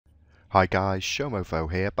Hi guys,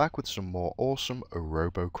 Showmofo here, back with some more awesome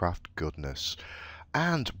Robocraft goodness.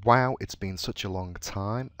 And wow, it's been such a long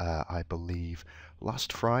time. I believe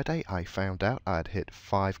last Friday I found out I'd hit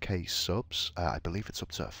 5k subs. I believe it's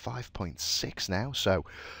up to 5.6 now, so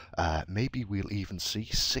maybe we'll even see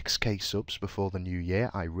 6k subs before the new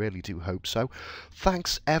year. I really do hope so.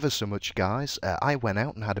 Thanks ever so much, guys. I went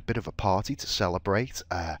out and had a bit of a party to celebrate.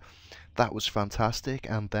 That was fantastic,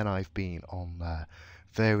 and then I've been on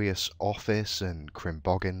various office and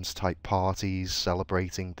Crimboggins type parties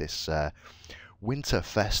celebrating this winter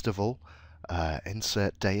festival.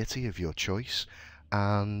 Insert deity of your choice,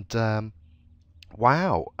 and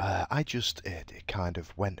wow, it kind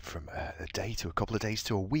of went from a day to a couple of days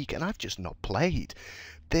to a week, and I've just not played.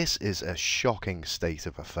 This is a shocking state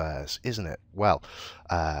of affairs, isn't it? Well,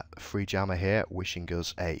 FreeJam here wishing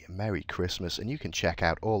us a Merry Christmas, and you can check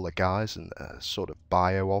out all the guys and sort of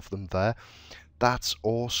bio of them there. That's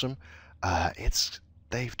awesome.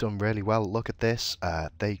 They've done really well. Look at this.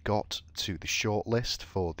 They got to the shortlist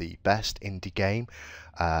for the best indie game.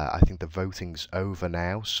 I think the voting's over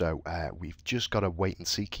now, so we've just got to wait and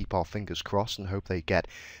see, keep our fingers crossed, and hope they get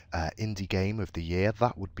indie game of the year.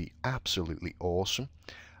 That would be absolutely awesome.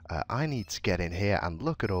 I need to get in here and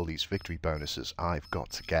look at all these victory bonuses I've got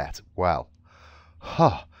to get. Well,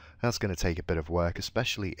 that's going to take a bit of work,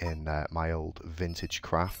 especially in my old vintage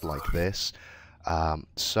craft like this.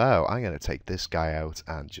 So I'm going to take this guy out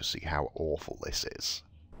and just see how awful this is.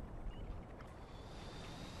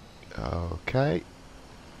 Okay.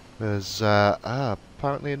 There's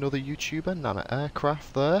apparently another YouTuber, Nana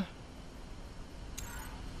Aircraft there.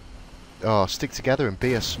 Oh, stick together and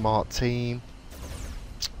be a smart team.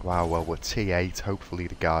 Wow, well, we're T8. Hopefully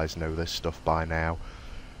the guys know this stuff by now.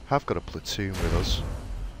 Have got a platoon with us.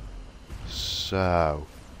 So...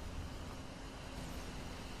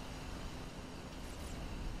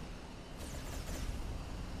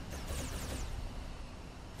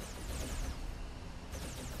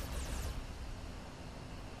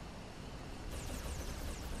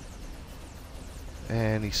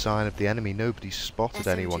 any sign of the enemy? Nobody's spotted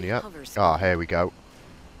anyone yet. Ah, here we go.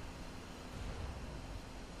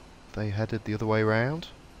 They headed the other way round.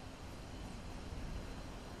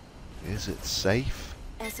 Is it safe?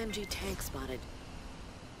 SMG tank spotted.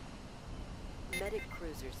 Medic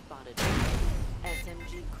cruiser spotted.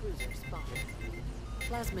 SMG cruiser spotted.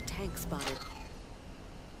 Plasma tank spotted.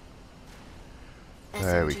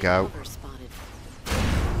 There we go. Hover spotted.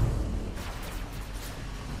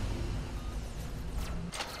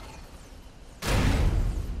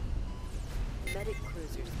 Medic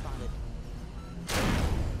cruiser spotted.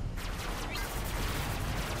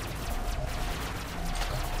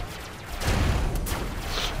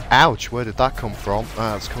 Ouch, where did that come from?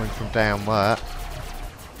 Ah, it's coming from down there.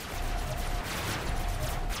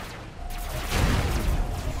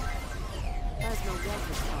 Plasma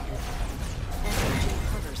walker spotted. SMG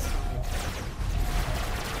hover spotted.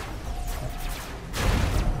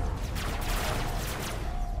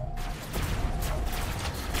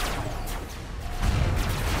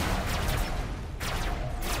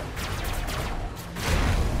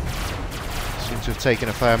 Seems to have taken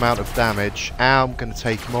a fair amount of damage. Ow, I'm going to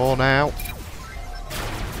take more now.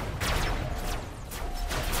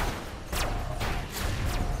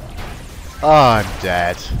 Oh, I'm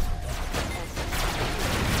dead.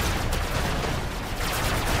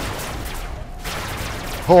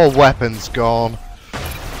 All weapons gone.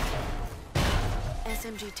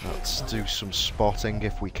 SMG tank Let's spotted. do some spotting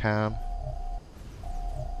if we can.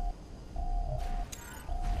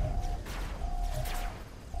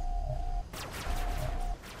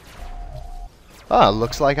 Ah,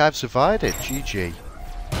 looks like I've survived it. GG.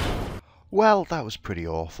 Well, that was pretty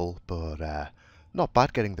awful, but not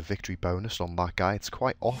bad getting the victory bonus on that guy. It's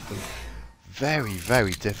quite often very,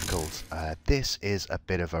 very difficult. This is a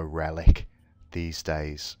bit of a relic these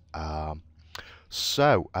days. I'm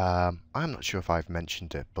not sure if I've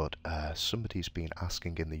mentioned it, but somebody's been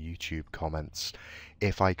asking in the YouTube comments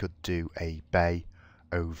if I could do a bay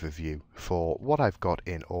overview for what I've got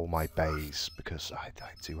in all my bays, because I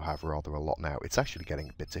do have rather a lot now. It's actually getting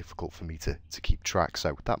a bit difficult for me to keep track,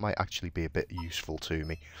 so that might actually be a bit useful to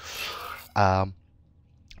me.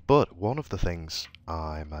 But one of the things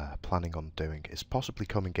I'm planning on doing is possibly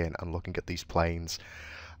coming in and looking at these planes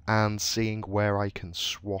and seeing where I can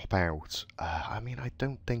swap out. I mean, I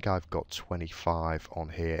don't think I've got 25 on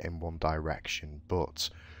here in one direction, but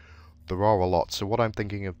there are a lot. So what I'm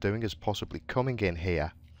thinking of doing is possibly coming in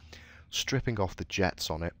here, stripping off the jets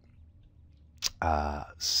on it,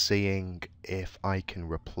 seeing if I can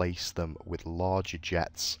replace them with larger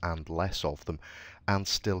jets and less of them and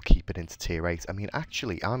still keep it into tier 8. I mean,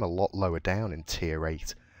 actually, I'm a lot lower down in tier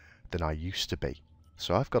 8 than I used to be.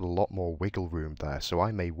 So I've got a lot more wiggle room there, so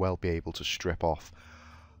I may well be able to strip off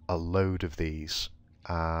a load of these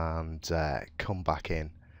and come back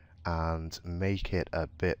in and make it a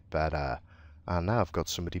bit better. And now I've got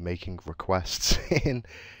somebody making requests in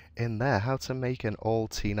there, how to make an all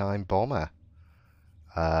T9 bomber.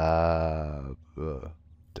 Don't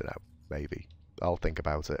know, maybe. I'll think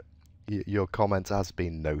about it. Your comment has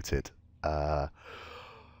been noted. Where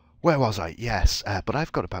was I? Yes, but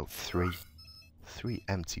I've got about three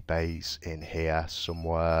empty bays in here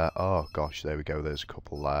somewhere. Oh gosh, there we go. There's a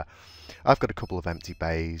couple there. I've got a couple of empty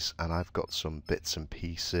bays, and I've got some bits and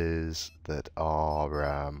pieces that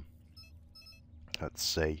are, let's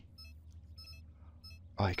see.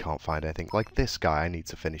 I can't find anything. Like this guy, I need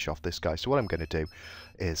to finish off this guy. So what I'm going to do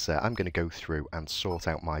is I'm going to go through and sort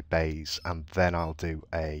out my bays, and then I'll do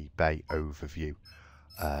a bay overview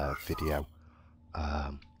video.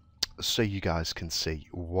 So you guys can see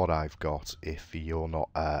what I've got if you're not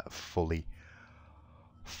fully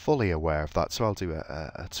aware of that. So I'll do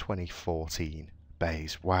a 2014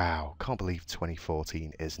 bays. Wow, can't believe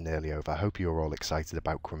 2014 is nearly over. I hope you're all excited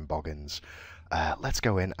about Crimboggins. Let's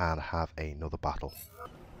go in and have another battle.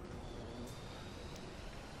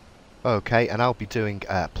 Okay, and I'll be doing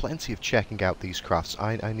plenty of checking out these crafts.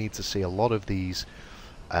 I need to see a lot of these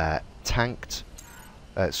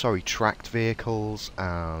tracked vehicles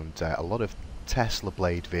and a lot of Tesla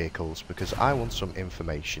blade vehicles, because I want some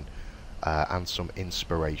information and some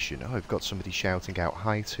inspiration. Oh, I've got somebody shouting out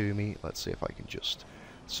hi to me. Let's see if I can just...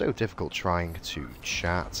 So difficult trying to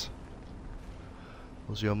chat.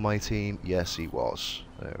 Was he on my team? Yes, he was.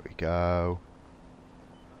 There we go.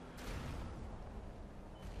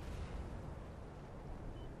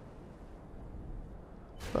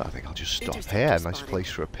 Well, I think I'll just stop here. Nice place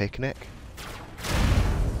for a picnic.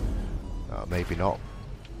 Oh, maybe not.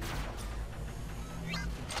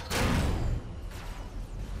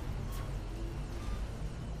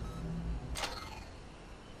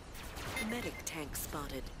 Medic tank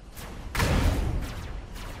spotted.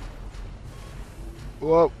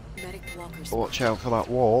 Whoa! Medic walker spotted. Watch out for that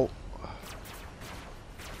wall.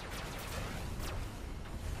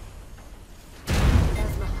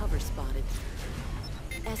 Plasma hover spotted.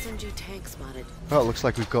 SMG tank spotted. Oh, it looks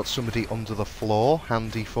like we've got somebody under the floor.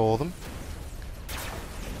 Handy for them.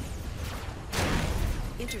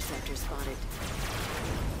 Interceptor spotted.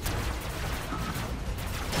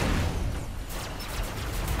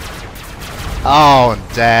 Oh,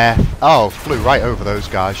 and death. Oh, flew right over those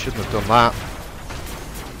guys. Shouldn't have done that.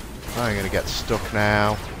 I'm going to get stuck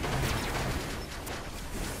now.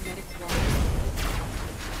 Medic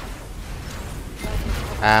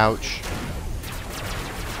Ouch.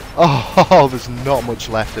 Oh, there's not much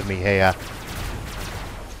left of me here.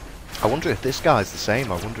 I wonder if this guy's the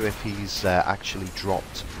same. I wonder if he's actually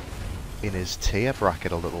dropped in his tier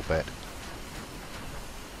bracket a little bit.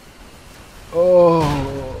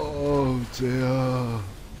 Oh dear.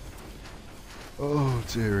 Oh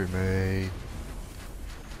dearie me.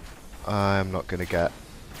 I'm not going to get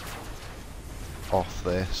off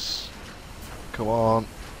this. Come on.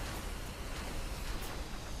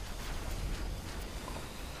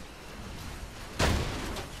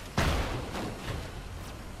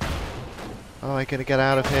 Am I going to get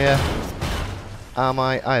out of here? Am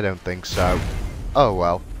I? I don't think so. Oh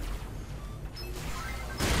well.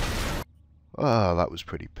 Oh, that was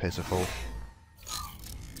pretty pitiful.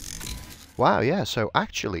 Wow, yeah, so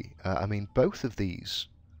actually, I mean, both of these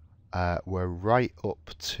were right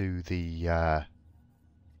up to the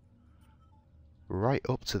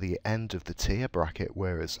end of the tier bracket,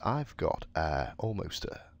 whereas I've got almost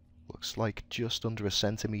looks like just under a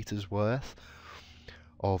centimetre's worth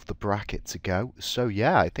of the bracket to go. So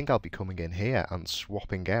yeah, I think I'll be coming in here and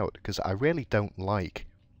swapping out, because I really don't like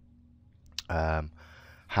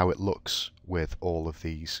how it looks with all of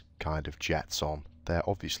these kind of jets on. There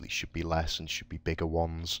obviously should be less and should be bigger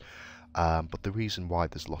ones, but the reason why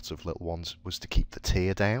there's lots of little ones was to keep the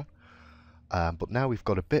tier down. But now we've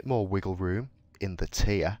got a bit more wiggle room in the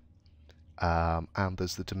tier, and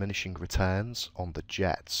there's the diminishing returns on the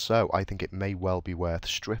jets, so I think it may well be worth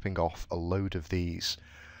stripping off a load of these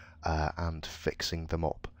and fixing them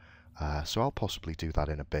up. So I'll possibly do that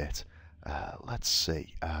in a bit. Let's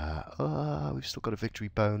see. We've still got a victory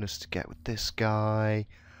bonus to get with this guy.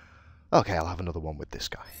 Okay, I'll have another one with this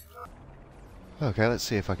guy. Okay, let's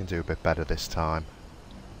see if I can do a bit better this time.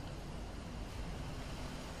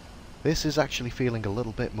 This is actually feeling a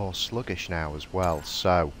little bit more sluggish now as well,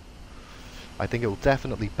 so I think it will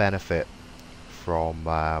definitely benefit from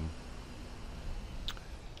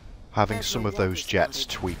having some of those jets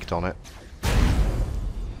tweaked on it.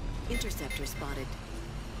 Interceptor spotted.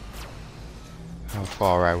 How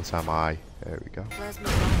far out am I? There we go. Plasma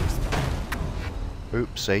bomber spotted.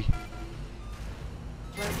 Oopsie.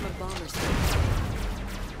 Plasma bomber spotted.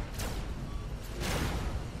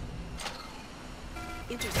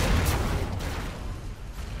 Interceptor spotted.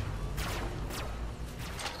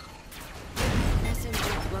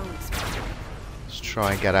 SMG drone spotted. Let's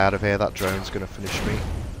try and get out of here. That drone's going to finish me.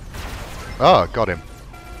 Oh, got him.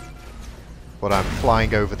 But I'm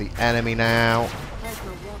flying over the enemy now.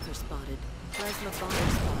 Plasma walker spotted. Plasma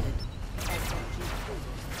bomber spotted. SMG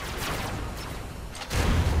cruisers.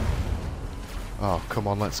 Oh, come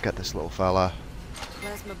on, let's get this little fella.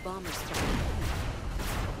 Plasma bomber spotted.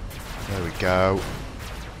 There we go.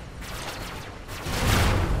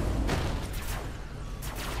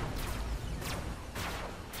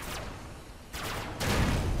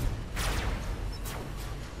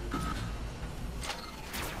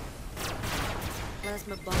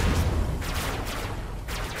 Plasma bomber spotted.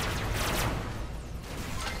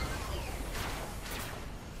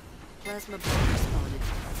 Plasma bomber spotted.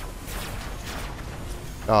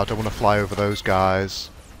 Oh, I don't want to fly over those guys.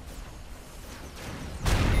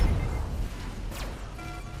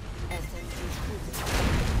 SMG cruisers.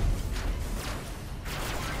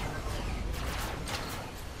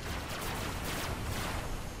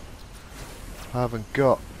 I haven't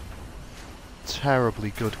got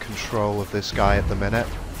terribly good control of this guy at the minute.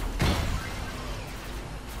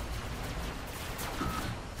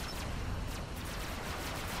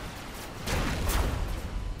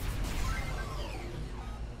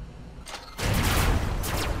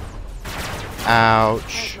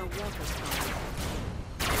 Ouch. Plasma walker spotted.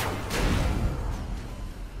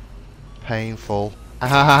 Painful.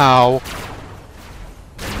 Ow.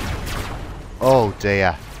 Oh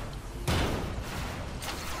dear.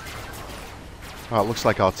 Well, it looks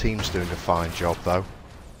like our team's doing a fine job though.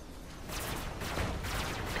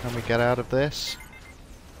 Can we get out of this?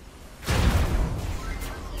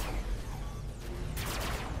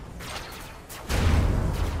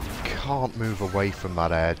 Can't move away from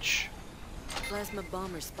that edge. Plasma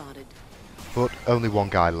bomber spotted. But only one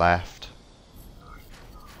guy left.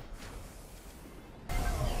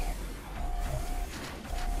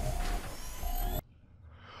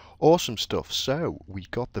 Awesome stuff. So, we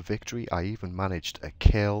got the victory. I even managed a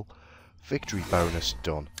kill. Victory bonus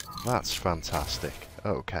done. That's fantastic.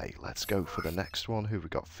 Okay, let's go for the next one. Who we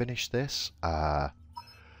got? Finish this. Yeah,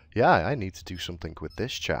 I need to do something with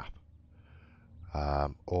this chap.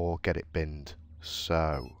 Or get it binned.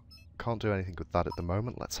 So, can't do anything with that at the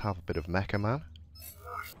moment. Let's have a bit of Mecha Man.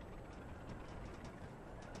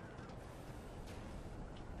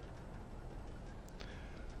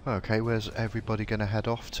 Okay, where's everybody going to head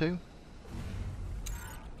off to?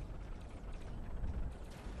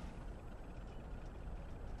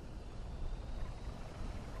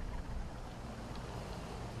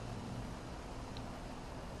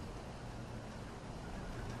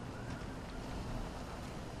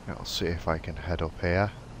 I'll see if I can head up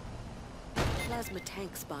here. Plasma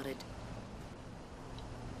tank spotted.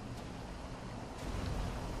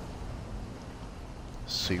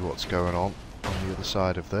 See what's going on the other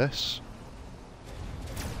side of this.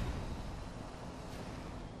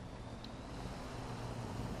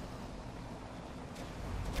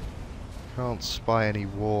 Can't spy any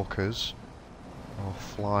walkers or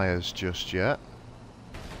flyers just yet.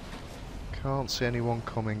 Can't see anyone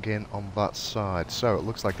coming in on that side, so it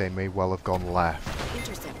looks like they may well have gone left.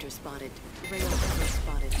 Interceptor spotted. Rail cover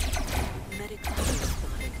spotted. Medic cover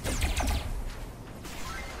spotted.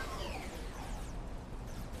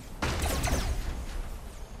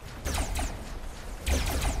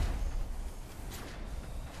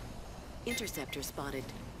 Interceptor spotted.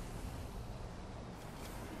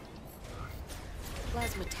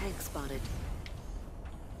 Plasma tank spotted.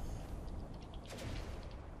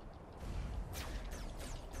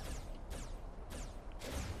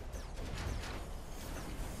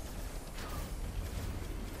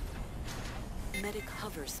 Medic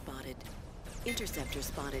hover spotted. Interceptor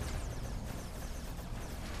spotted.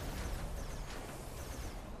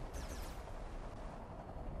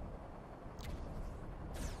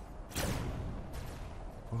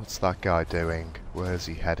 What's that guy doing? Where's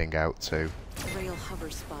he heading out to? Rail hover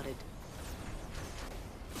spotted.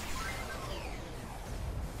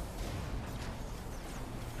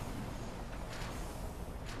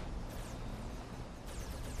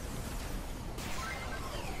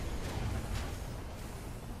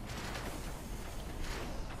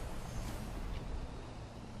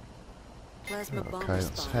 Plasma Okay, bomber let's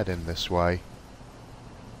spotted. head in this way.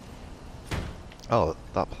 Oh,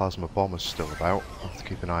 that plasma bomber's still about. I'll have to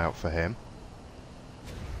keep an eye out for him.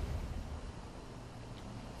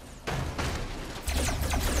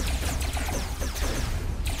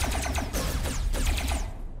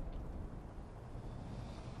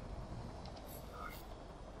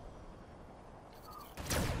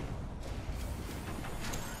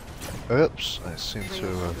 Oops, I seem to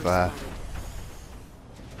have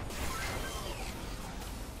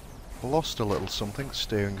lost a little something.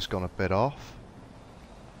 Steering's gone a bit off.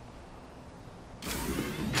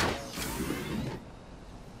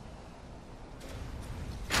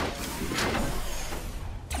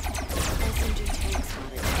 SMG tank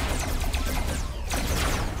spotted.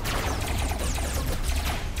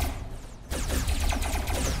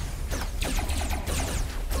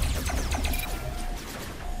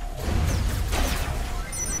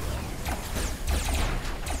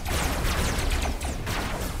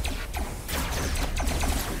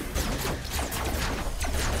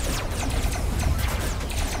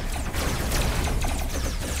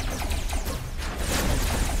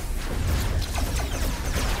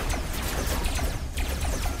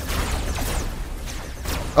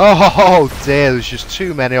 Oh dear, there's just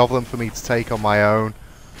too many of them for me to take on my own.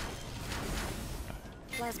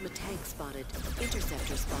 Plasma tank spotted.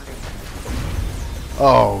 Interceptor spotted.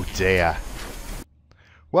 Oh dear.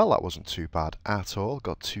 Well, that wasn't too bad at all.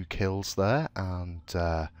 Got 2 kills there, and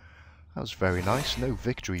that was very nice. No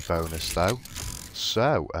victory bonus though.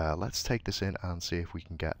 So, let's take this in and see if we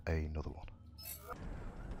can get another one.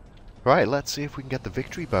 Right, let's see if we can get the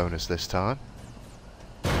victory bonus this time.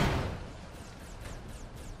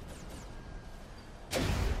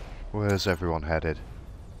 Where's everyone headed?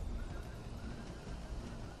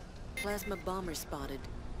 Plasma bomber spotted.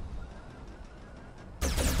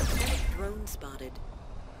 Medic drone spotted.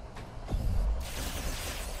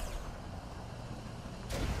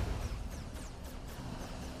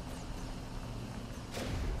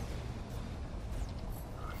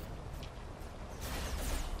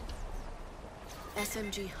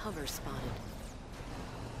 SMG hover spotted.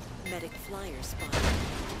 Medic flyer spotted.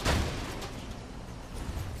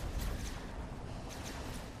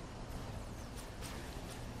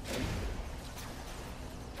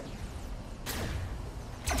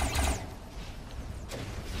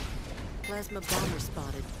 Plasma bomber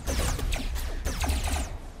spotted.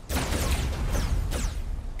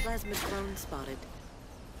 Plasma drone spotted.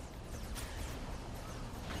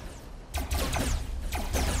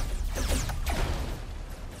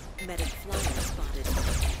 Medic flyer spotted.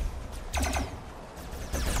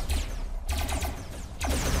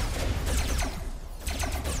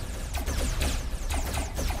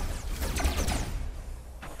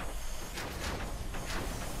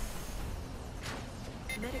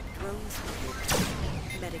 Medic drone spotted.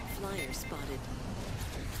 Medic flyer spotted.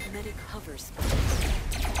 Medic hover spotted.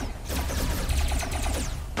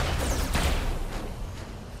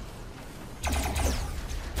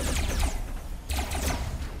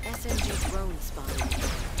 SMG drone spotted.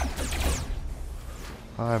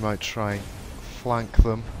 I might try and flank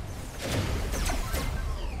them.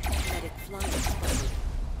 Medic flyer spotted.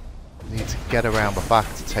 Need to get around the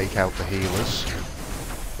back to take out the healers,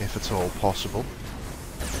 if at all possible.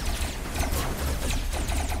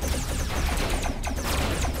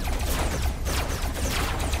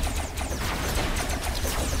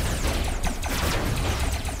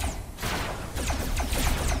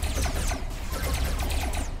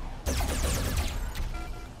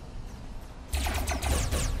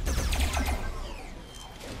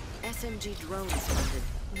 SMG drone spotted.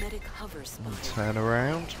 Medic hover spotted. Turn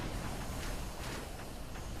around.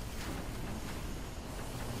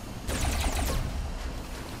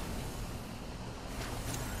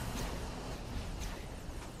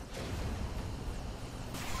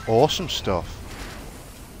 Awesome stuff.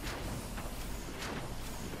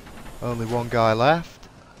 Only one guy left.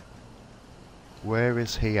 Where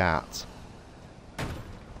is he at?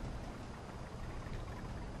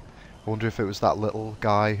 Wonder if it was that little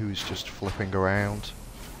guy who's just flipping around.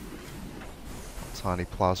 Tiny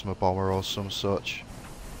plasma bomber or some such.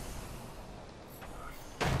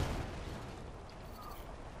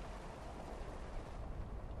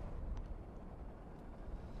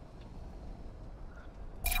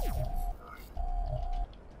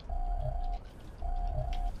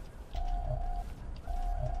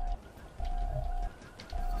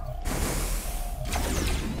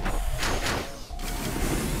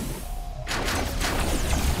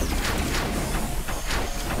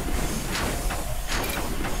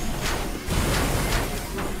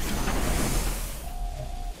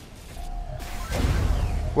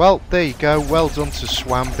 Well, there you go. Well done to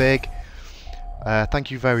Swambig. Thank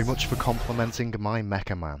you very much for complimenting my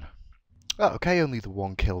Mecha Man. Okay, only the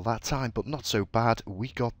one kill that time, but not so bad. We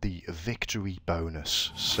got the victory bonus.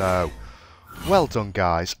 So, well done,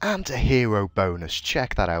 guys. And a hero bonus.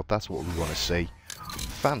 Check that out. That's what we want to see.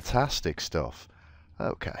 Fantastic stuff.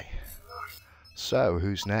 Okay. So,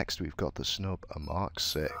 who's next? We've got the Snub, a Mark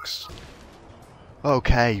 6.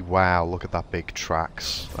 Okay, wow, look at that big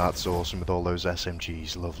tracks. That's awesome with all those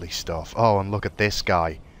SMGs. Lovely stuff. Oh, and look at this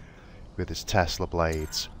guy with his Tesla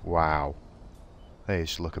blades. Wow. They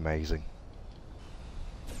just look amazing.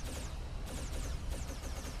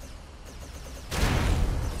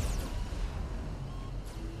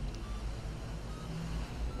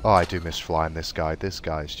 Oh, I do miss flying this guy. This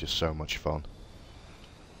guy's just so much fun.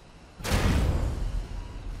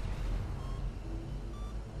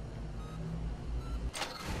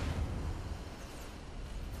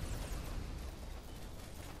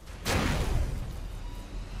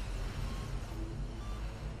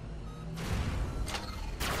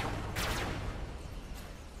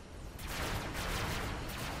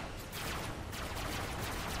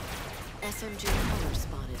 SMG color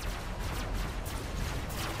spotted.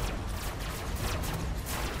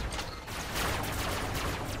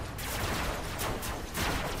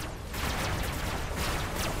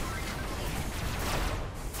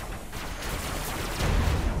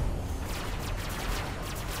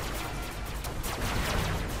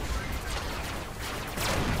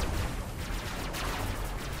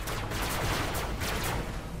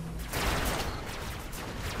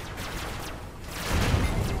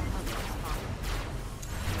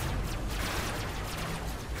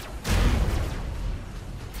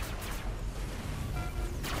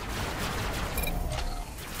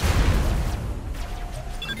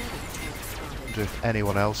 If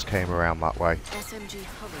anyone else came around that way. SMG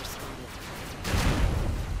hover spotted.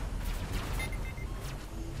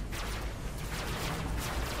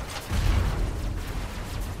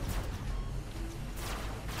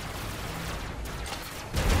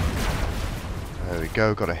 There we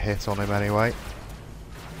go, got a hit on him anyway.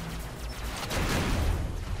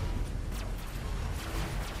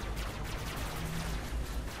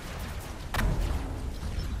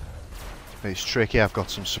 It's tricky, I've got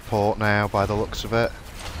some support now by the looks of it.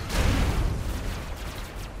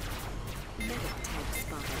 Medic tag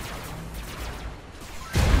spotted.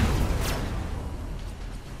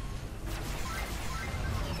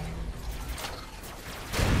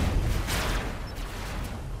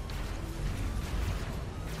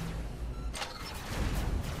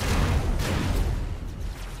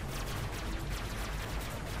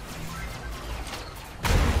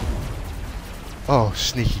 Oh,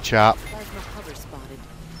 sneaky chap. Plasma hover spotted.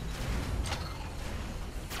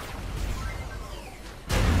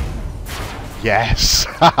 Yes!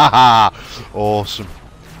 Awesome.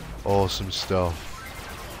 Awesome stuff.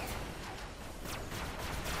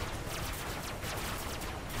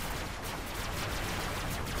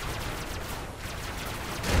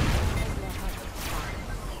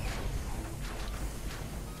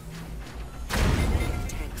 Medic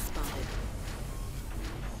tag spotted.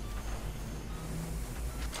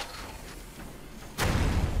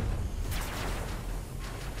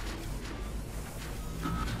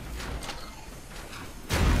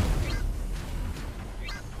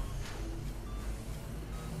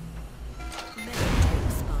 Medic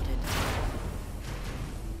tag spotted.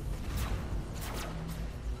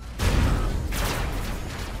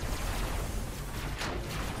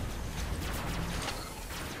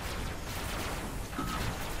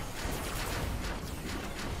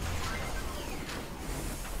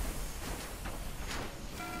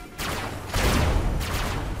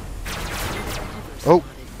 Oh,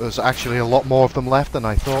 there's actually a lot more of them left than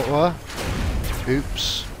I thought were.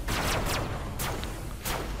 Oops.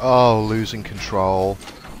 Oh, losing control.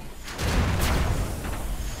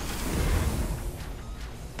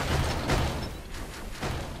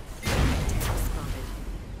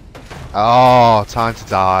 Oh, time to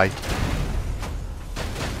die.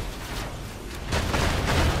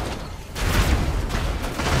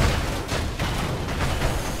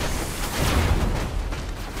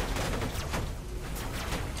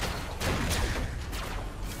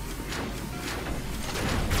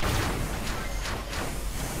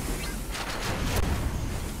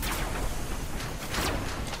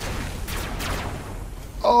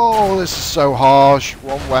 Oh, this is so harsh.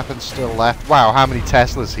 One weapon still left. Wow, how many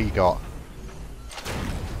Teslas he got?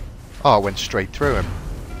 Oh, I went straight through him.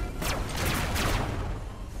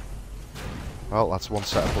 Well, that's one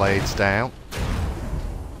set of blades down.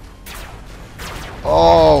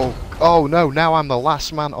 Oh, oh no, now I'm the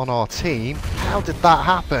last man on our team. How did that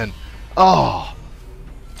happen? Oh!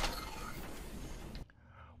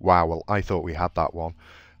 Wow, well, I thought we had that one.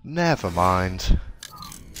 Never mind.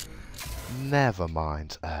 Never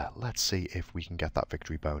mind. Let's see if we can get that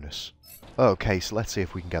victory bonus. Okay, so let's see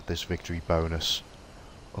if we can get this victory bonus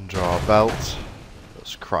under our belt.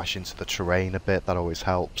 Let's crash into the terrain a bit, that always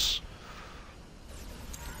helps.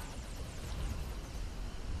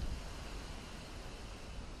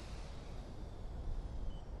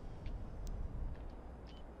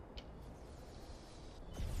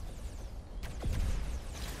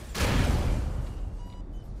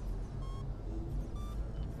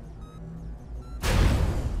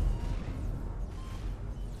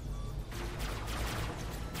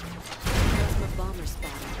 Bomber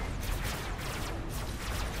spotted.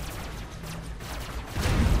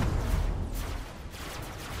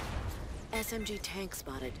 SMG tank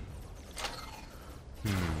spotted.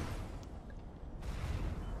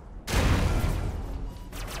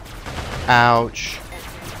 Ouch.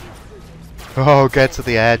 Oh, get to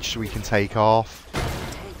the edge so we can take off.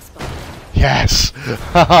 Tank spotted. Yes!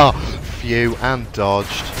 Phew, and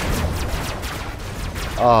dodged.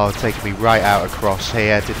 Oh, taking me right out across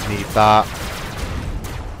here. Didn't need that.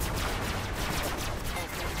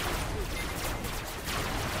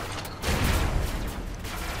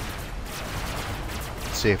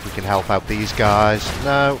 Let's see if we can help out these guys.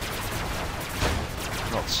 No.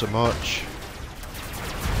 Not so much.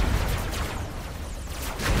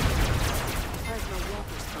 Plasma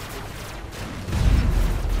walker spotted.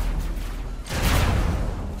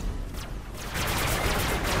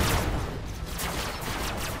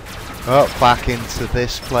 Oh, back into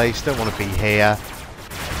this place. Don't want to be here.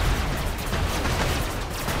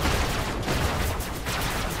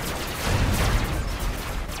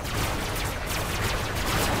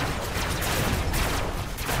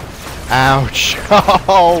 Ouch!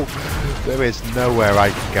 Oh! There is nowhere I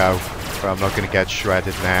can go where I'm not going to get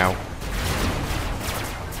shredded now.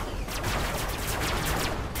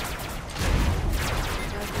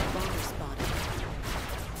 Plasma bomber spotted.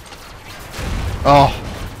 Oh!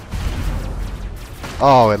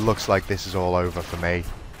 Oh, it looks like this is all over for me.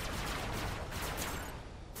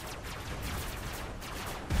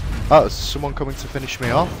 Oh, is someone coming to finish me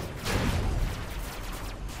off?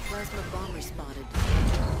 Plasma bomber spotted.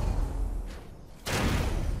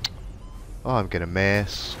 Oh, I'm gonna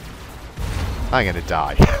miss. I'm gonna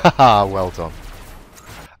die. Haha, well done.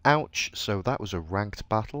 Ouch, so that was a ranked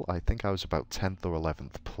battle. I think I was about 10th or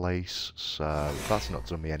 11th place, so that's not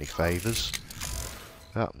done me any favours.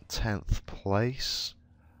 10th place.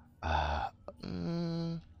 I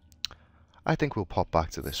think we'll pop back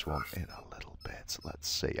to this one in a little bit. Let's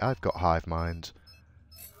see. I've got Hive Mind.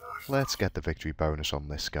 Let's get the victory bonus on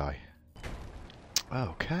this guy.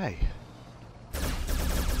 Okay.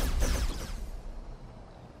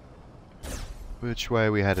 Which way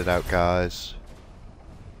are we headed out, guys?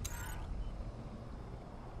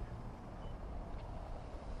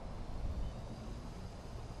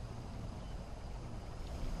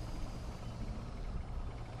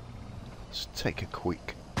 Let's take a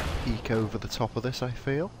quick peek over the top of this, I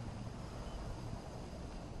feel.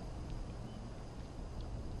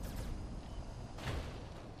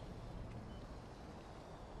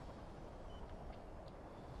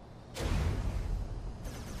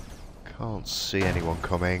 Can't see anyone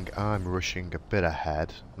coming. I'm rushing a bit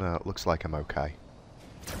ahead. No, it looks like I'm okay.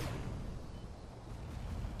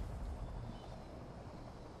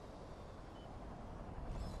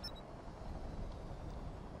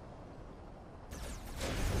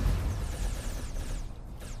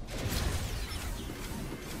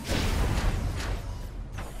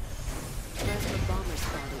 Plasma bomber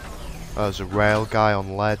spotted. There's a rail guy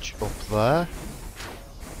on ledge up there.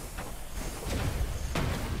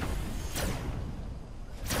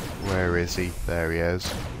 Where is he? There he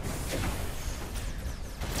is.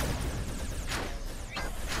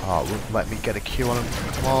 Oh, it wouldn't let me get a Q on him.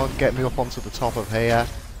 Come on, get me up onto the top of here.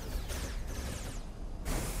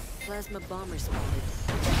 Plasma bomber spotted.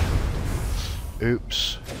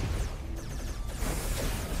 Oops.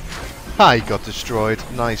 Ah, he got destroyed.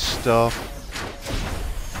 Nice stuff.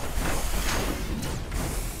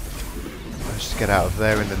 Let's just get out of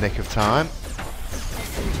there in the nick of time.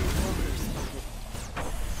 SMG walker spotted.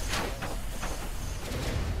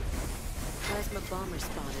 Plasma bomber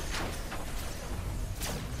spotted.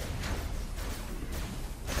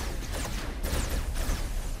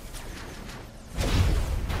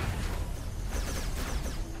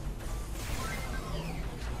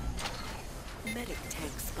 Medic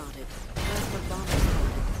tank spotted. Plasma bomber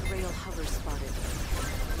spotted. Rail hover spotted.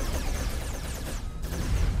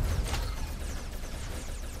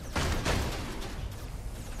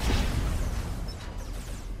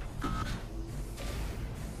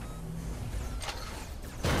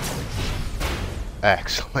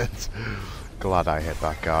 Excellent. Glad I hit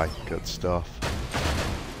that guy. Good stuff.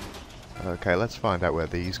 Okay, let's find out where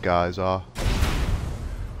these guys are.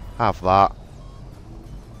 Have that.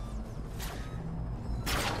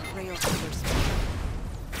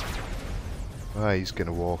 Oh, he's going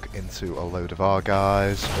to walk into a load of our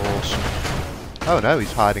guys. Awesome. Oh no,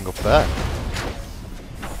 he's hiding up there.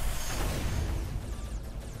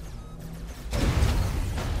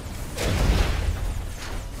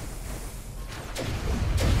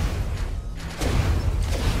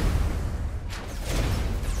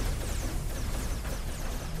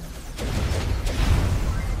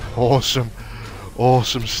 Awesome.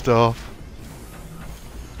 Awesome stuff.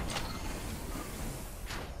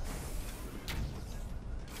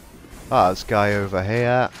 Ah, this guy over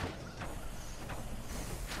here.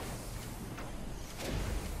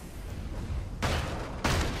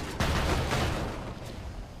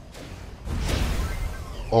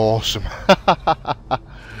 Awesome.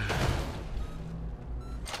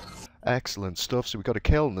 Excellent stuff. So we got a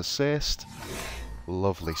kill and assist.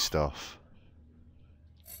 Lovely stuff.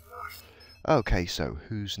 Okay, so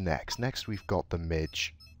who's next? Next we've got the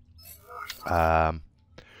midge.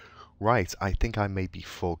 Right, I think I may be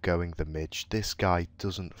foregoing the midge. This guy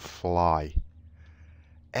doesn't fly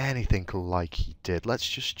anything like he did. Let's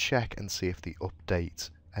just check and see if the update,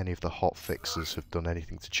 any of the hotfixes have done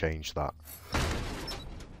anything to change that.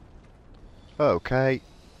 Okay.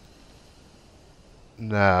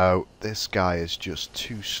 No, this guy is just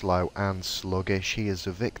too slow and sluggish. He is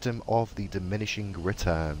a victim of the diminishing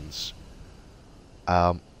returns.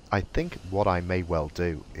 I think what I may well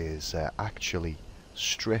do is actually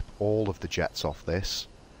strip all of the jets off this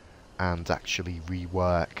and actually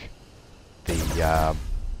rework the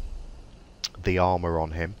armor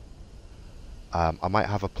on him. I might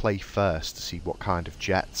have a play first to see what kind of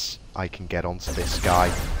jets I can get onto this guy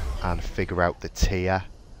and figure out the tier,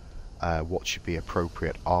 what should be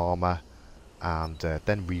appropriate armor, and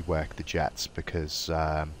then rework the jets, because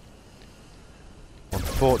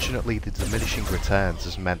unfortunately the diminishing returns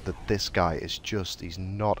has meant that this guy is just, he's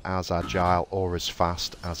not as agile or as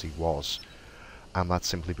fast as he was, and that's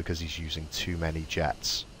simply because he's using too many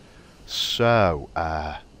jets. So,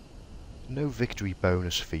 no victory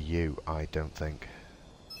bonus for you, I don't think.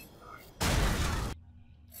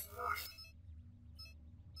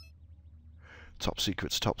 Top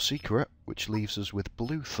secret's top secret, which leaves us with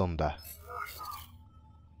Blue Thunder.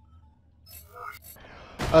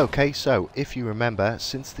 Okay, so if you remember,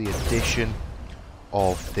 since the addition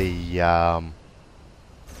of the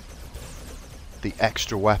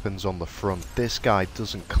extra weapons on the front, this guy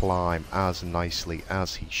doesn't climb as nicely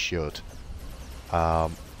as he should.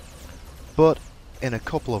 But in a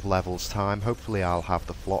couple of levels time, hopefully I'll have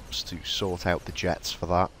the flops to sort out the jets for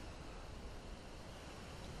that.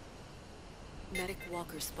 Medic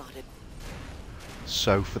walker spotted.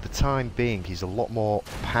 So for the time being, he's a lot more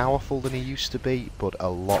powerful than he used to be, but a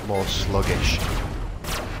lot more sluggish.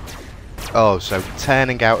 Oh, so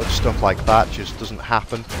turning out of stuff like that just doesn't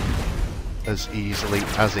happen as easily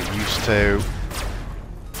as it used to.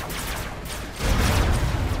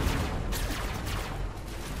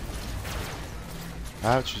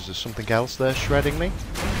 Ouch, is there something else there shredding me?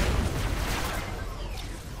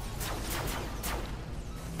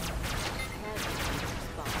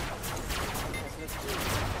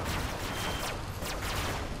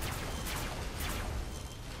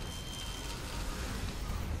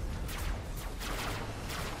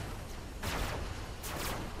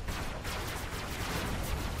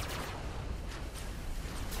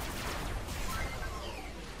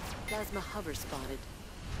 Plasma hover spotted.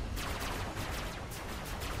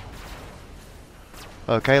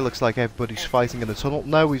 Okay, looks like everybody's fighting in the tunnel.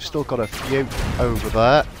 No, we've still got a few over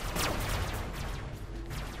there.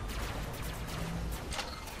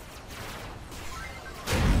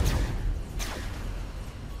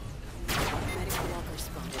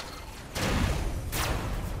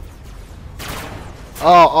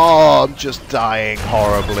 Oh, I'm just dying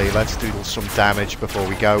horribly. Let's do some damage before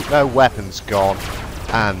we go. No, weapons gone.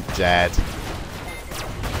 And dead.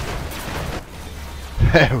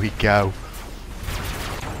 There we go.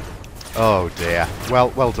 Oh dear.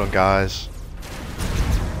 Well done, guys.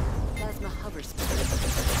 Plasma hover spotted.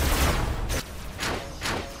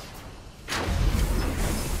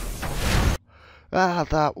 Ah,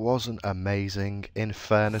 that wasn't amazing. In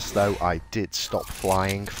fairness, though, I did stop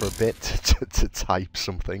flying for a bit to type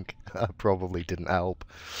something. That probably didn't help.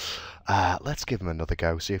 Let's give him another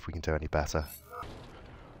go, see if we can do any better.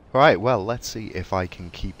 Right, well, let's see if I can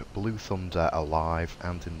keep Blue Thunder alive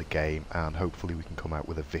and in the game, and hopefully we can come out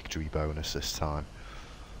with a victory bonus this time.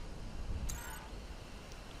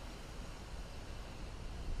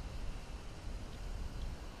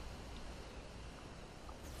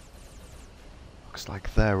 Looks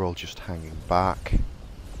like they're all just hanging back.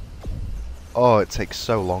 Oh, it takes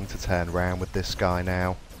so long to turn around with this guy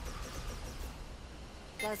now.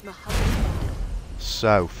 Plasma hover spotted.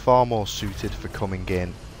 So, far more suited for coming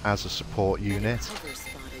in as a support unit Hover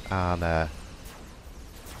spotted. and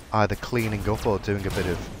either cleaning up or doing a bit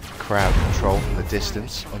of crowd control from the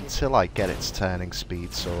distance until I get its turning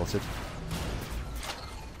speed sorted.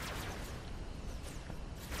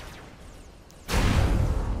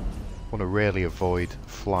 Want to really avoid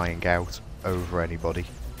flying out over anybody.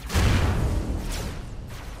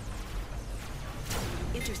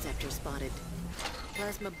 Interceptor spotted.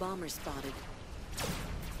 Plasma bomber spotted.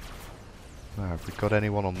 Now, have we got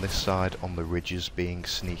anyone on this side on the ridges being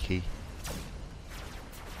sneaky?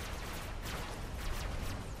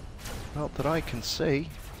 Not that I can see.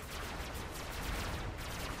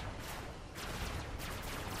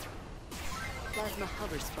 Plasma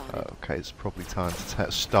hover spotted. Okay, it's probably time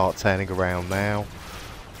to start turning around now.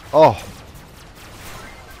 Oh!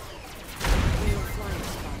 Real flyer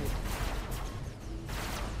spotted.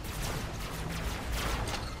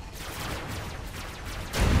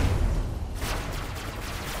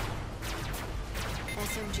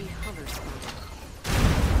 SMG hover spotted.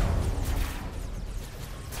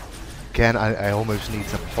 Again, I almost need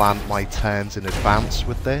to plan my turns in advance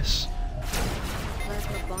with this.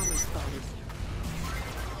 Plasma bomber spotted.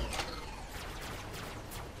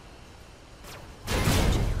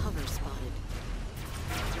 SMG hover spotted.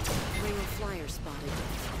 Real flyer spotted.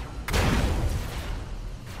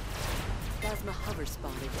 Plasma hover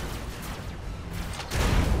spotted.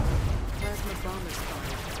 Plasma bomber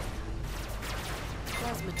spotted.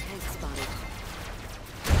 Plasma tank spotted.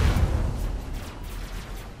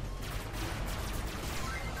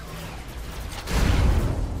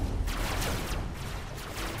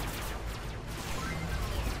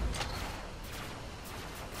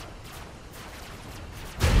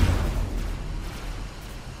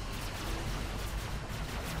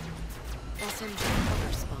 SMG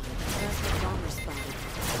hover spotted. Plasma bomber spotted.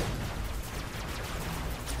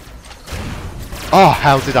 Oh,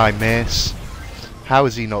 how did I miss? How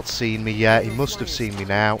has he not seen me yet? He must have seen me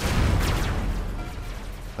now.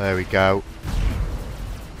 There we go.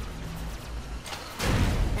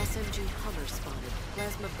 SMG hover spotted.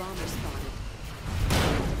 Plasma bomber spotted.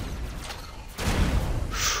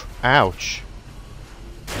 Ouch.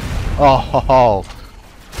 Oh, ho, ho.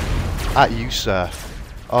 At you, sir.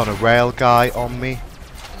 On a rail guy on me.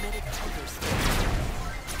 Medic hover spotted.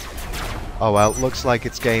 Oh well, looks like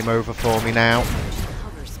it's game over for me now. SMG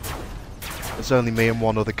hover spotted. There's only me and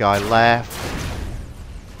one other guy left.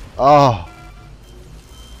 Oh.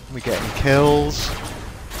 We're getting kills.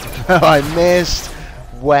 I missed.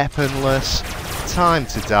 Weaponless. Time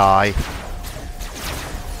to die.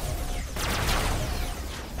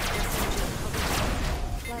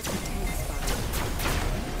 Plasma tank spotted.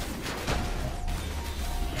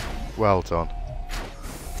 Well done.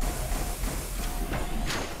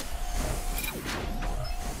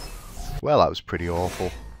 Well, that was pretty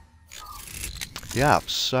awful. Yeah,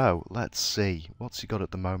 so, let's see. What's he got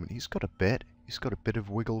at the moment? He's got a bit. He's got a bit of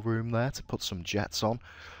wiggle room there to put some jets on.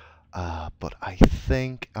 But I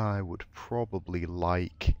think I would probably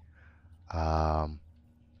like...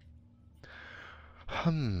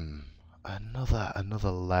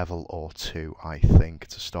 another level or two, I think,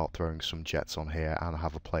 to start throwing some jets on here and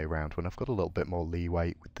have a play around when I've got a little bit more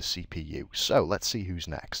leeway with the CPU. So, let's see who's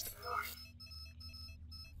next.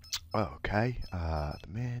 Okay, the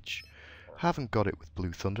Midge. Haven't got it with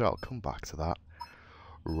Blue Thunder, I'll come back to that.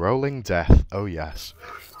 Rolling Death, oh yes.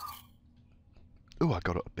 Oh, I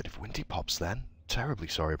got a bit of Windy Pops then. Terribly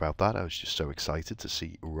sorry about that, I was just so excited to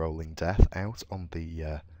see Rolling Death out on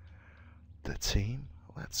the team.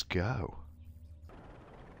 Let's go.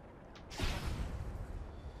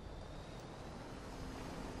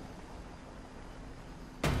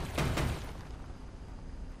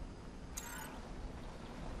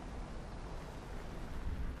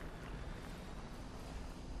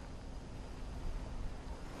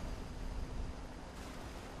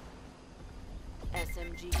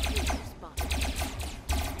 SMG cruiser spotted.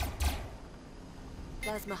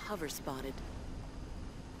 Plasma hover spotted.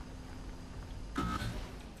 Plasma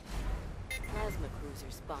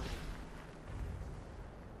cruiser spotted.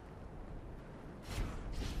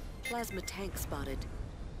 Plasma tank spotted.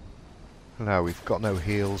 Now, we've got no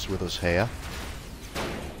heals with us here.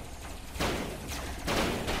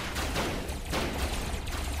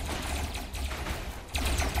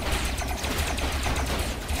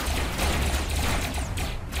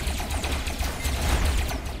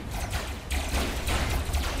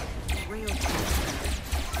 Rail tank spotted.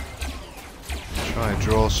 Try and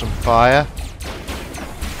draw some fire.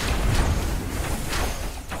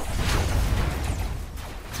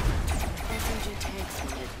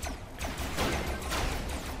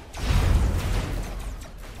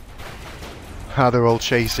 How they're all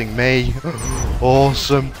chasing me.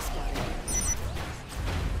 Awesome.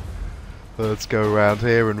 Let's go around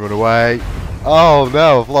here and run away. Oh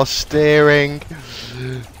no, I've lost steering.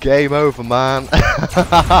 Game over, man.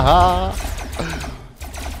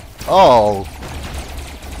 Oh,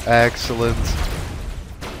 excellent.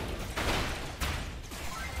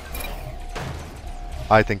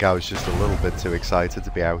 I think I was just a little bit too excited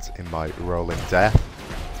to be out in my rolling death.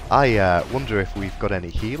 I wonder if we've got any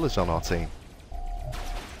healers on our team.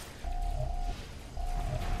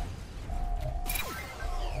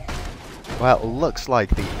 Well, it looks like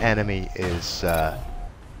the enemy is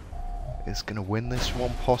going to win this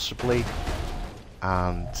one, possibly.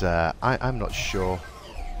 And I'm not sure.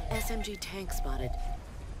 SMG tank spotted.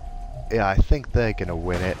 Yeah, I think they're going to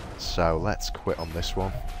win it, so let's quit on this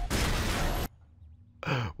one.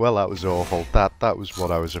 Well, that was awful. That was what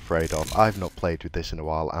I was afraid of. I've not played with this in a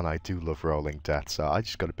while, and I do love rolling death, so I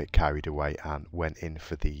just got a bit carried away and went in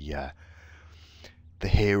for the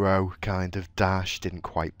hero kind of dash. Didn't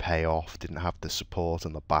quite pay off, didn't have the support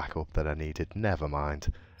and the backup that I needed. Never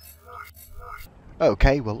mind.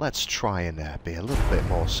 Okay, well, let's try and be a little bit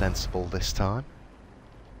more sensible this time.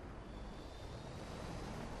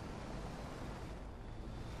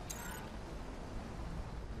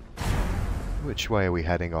 Which way are we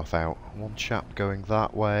heading off out? One chap going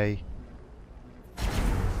that way.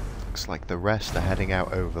 Looks like the rest are heading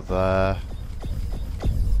out over there.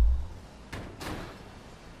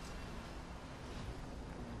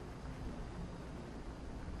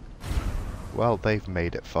 Well, they've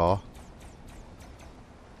made it far.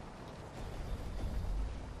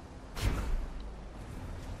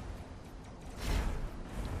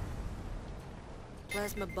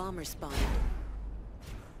 Plasma bomber spotted.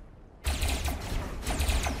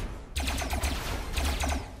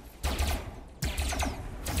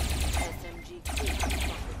 SMG cruiser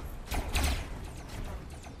spotted.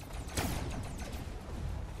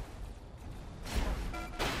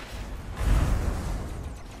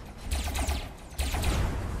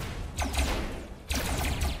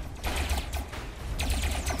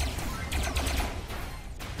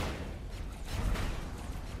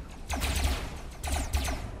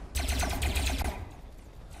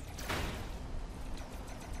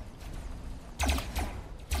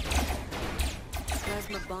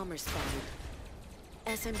 Plasma bomber spotted.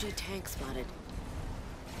 SMG tank spotted.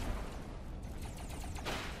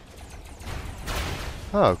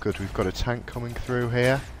 Oh, good, we've got a tank coming through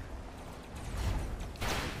here.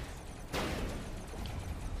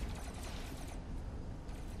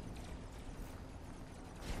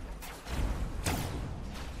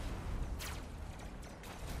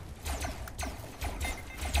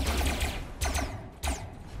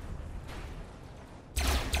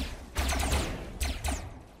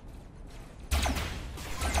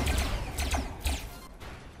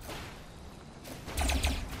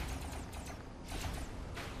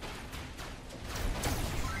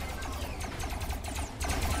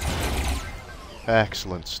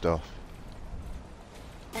 Excellent stuff.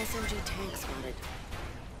 SMG tank spotted.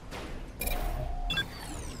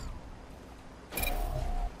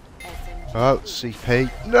 SMG Oh, CP.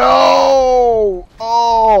 No!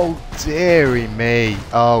 Oh, dearie me.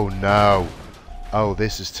 Oh, no. Oh,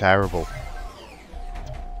 this is terrible.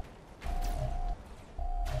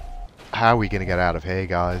 How are we going to get out of here,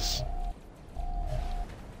 guys?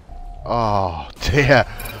 Oh, dear.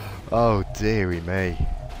 Oh, dearie me.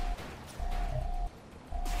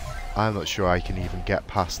 I'm not sure I can even get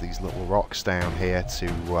past these little rocks down here to...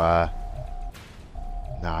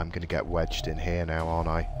 Nah, I'm going to get wedged in here now, aren't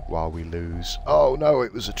I? While we lose. Oh, no,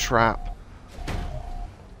 it was a trap.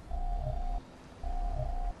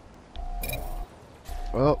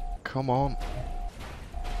 Oh, come on.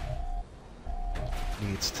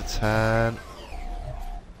 Needs to turn.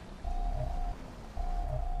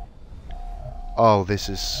 Oh, this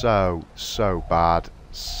is so bad.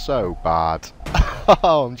 So bad.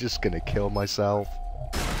 Oh, I'm just going to kill myself.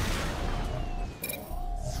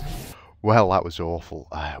 Well, that was awful.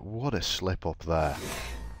 What a slip up there.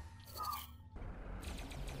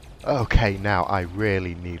 Okay, now I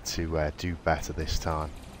really need to do better this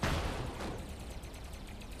time.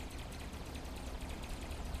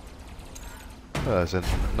 There's a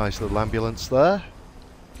nice little ambulance there.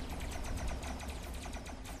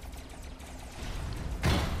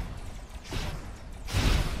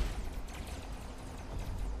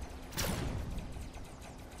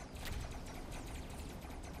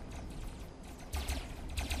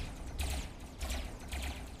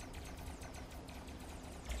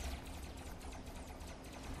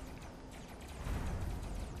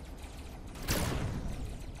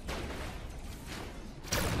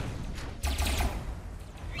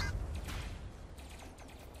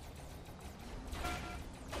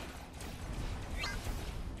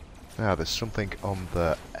 Now there's something on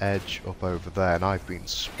the edge up over there, and I've been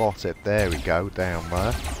spotted. There we go, down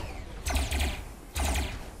there.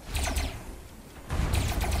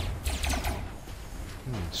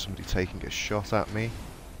 Somebody taking a shot at me.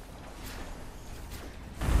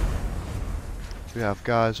 We have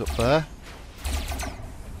guys up there.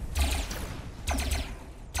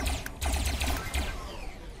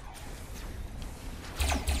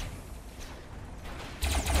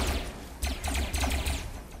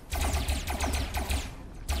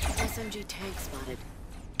 SMG tank spotted.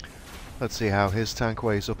 Let's see how his tank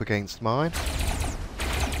weighs up against mine.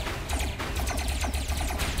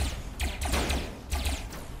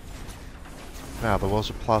 Now, there was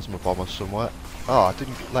a plasma bomber somewhere. Oh, it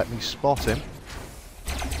didn't let me spot him.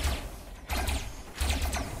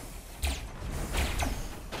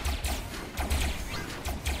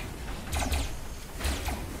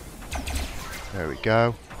 There we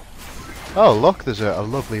go. Oh, look, there's a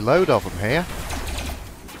lovely load of them here.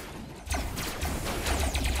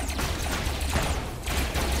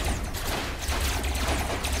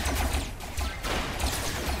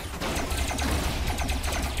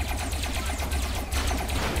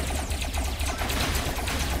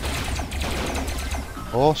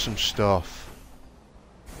 Awesome stuff.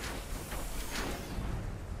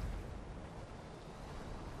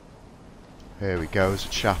 Here we go, there's a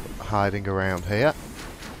chap hiding around here.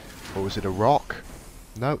 Or was it a rock?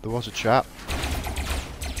 No, there was a chap.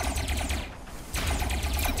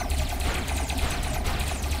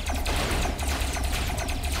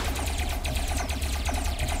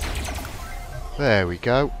 There we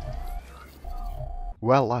go.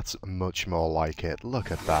 Well, that's much more like it.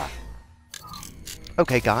 Look at that.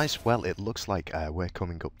 Okay guys, well it looks like we're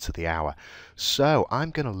coming up to the hour, so I'm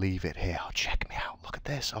going to leave it here. Oh, check me out, look at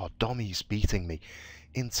this. Oh, Dommy's beating me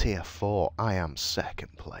in tier 4. I am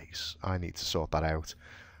 2nd place. I need to sort that out.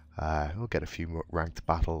 We'll get a few more ranked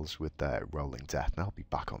battles with Rolling Death and I'll be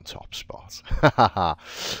back on top spot.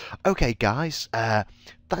 Okay guys,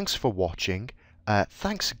 thanks for watching.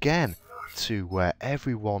 Thanks again to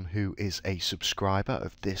everyone who is a subscriber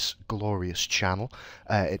of this glorious channel.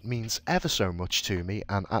 It means ever so much to me,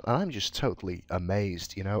 and I'm just totally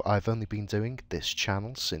amazed. You know, I've only been doing this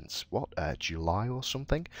channel since, what, July or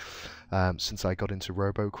something, since I got into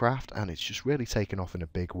Robocraft, and it's just really taken off in a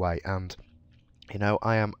big way, and you know,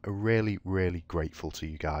 I am really, really grateful to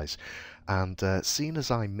you guys. And seeing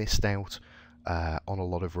as I missed out on a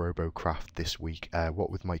lot of Robocraft this week,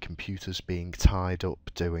 what with my computers being tied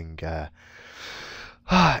up doing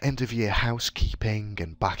end of year housekeeping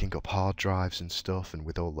and backing up hard drives and stuff, and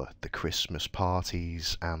with all the Christmas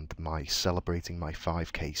parties and my celebrating my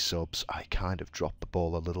 5k subs, I kind of dropped the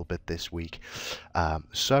ball a little bit this week.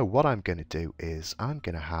 So what I'm going to do is I'm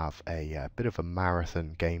going to have a bit of a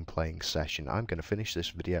marathon game playing session. I'm going to finish this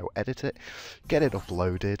video, edit it, get it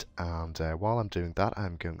uploaded, and while I'm doing that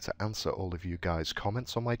I'm going to answer all of you guys'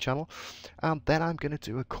 comments on my channel, and then I'm going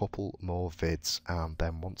to do a couple more vids, and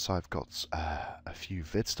then once I've got a few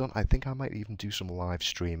vids done, I think I might even do some live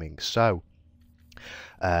streaming. So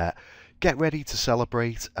get ready to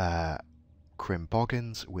celebrate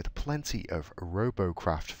Crimboggins with plenty of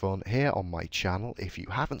Robocraft fun here on my channel. If you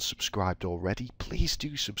haven't subscribed already, please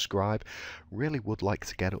do subscribe. Really would like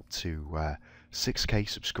to get up to 6k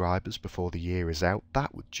subscribers before the year is out.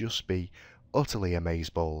 That would just be utterly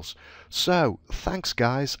amazeballs. So thanks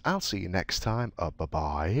guys, I'll see you next time. Bye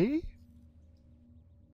bye.